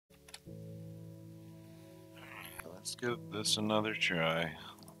Let's give this another try.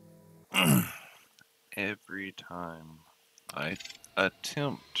 Every time I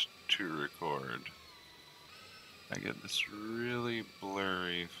attempt to record, I get this really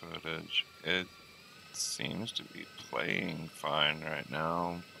blurry footage. It seems to be playing fine right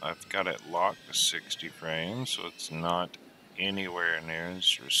now. I've got it locked to 60 frames, so it's not anywhere near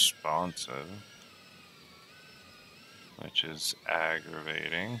as responsive, which is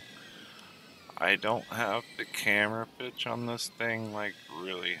aggravating. I don't have the camera pitch on this thing like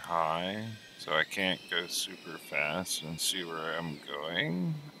really high, so I can't go super fast and see where I'm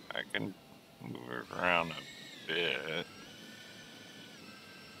going. I can move it around a bit.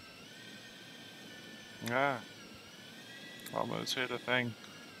 Ah, almost hit a thing.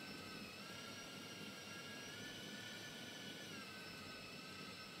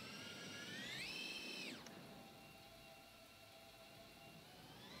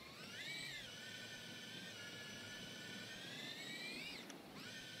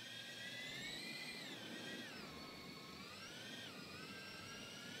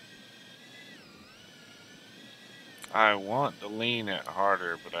 I want to lean it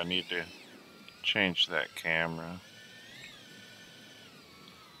harder, but I need to change that camera.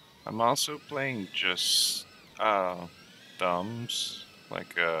 I'm also playing just thumbs,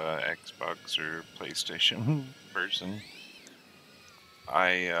 like a Xbox or PlayStation person.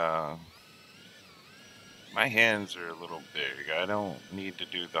 My hands are a little big. I don't need to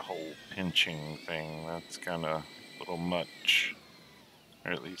do the whole pinching thing. That's kind of a little much,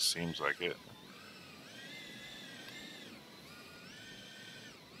 or at least seems like it.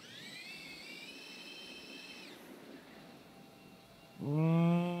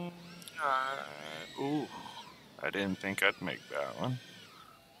 Mm, ooh, I didn't think I'd make that one.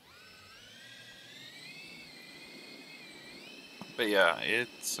 But yeah,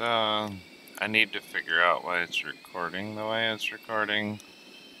 I need to figure out why it's recording the way it's recording,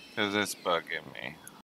 because it's bugging me.